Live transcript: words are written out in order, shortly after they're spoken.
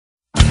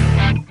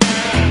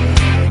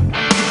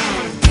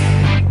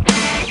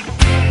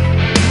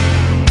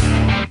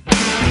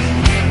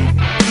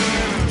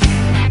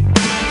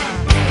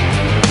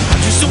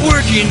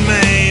working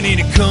man in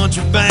a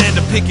country band,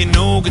 a picking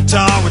old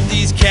guitar with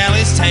these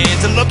calloused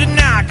hands. I love to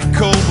knock a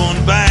cold one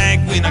back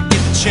when I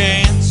get the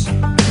chance.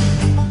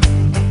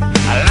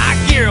 I like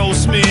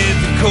Aerosmith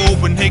and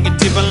Copenhagen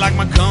tip. I like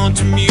my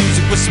country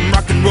music with some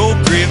rock and roll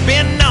grip.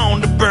 Been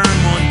known to burn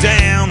one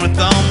down with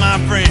all my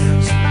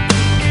friends.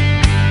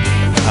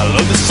 I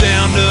love the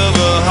sound of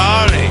a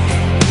Harley,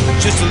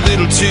 just a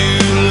little too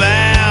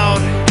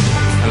loud.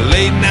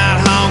 Late night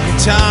honky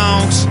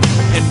tonks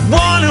and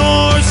one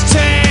horse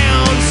town.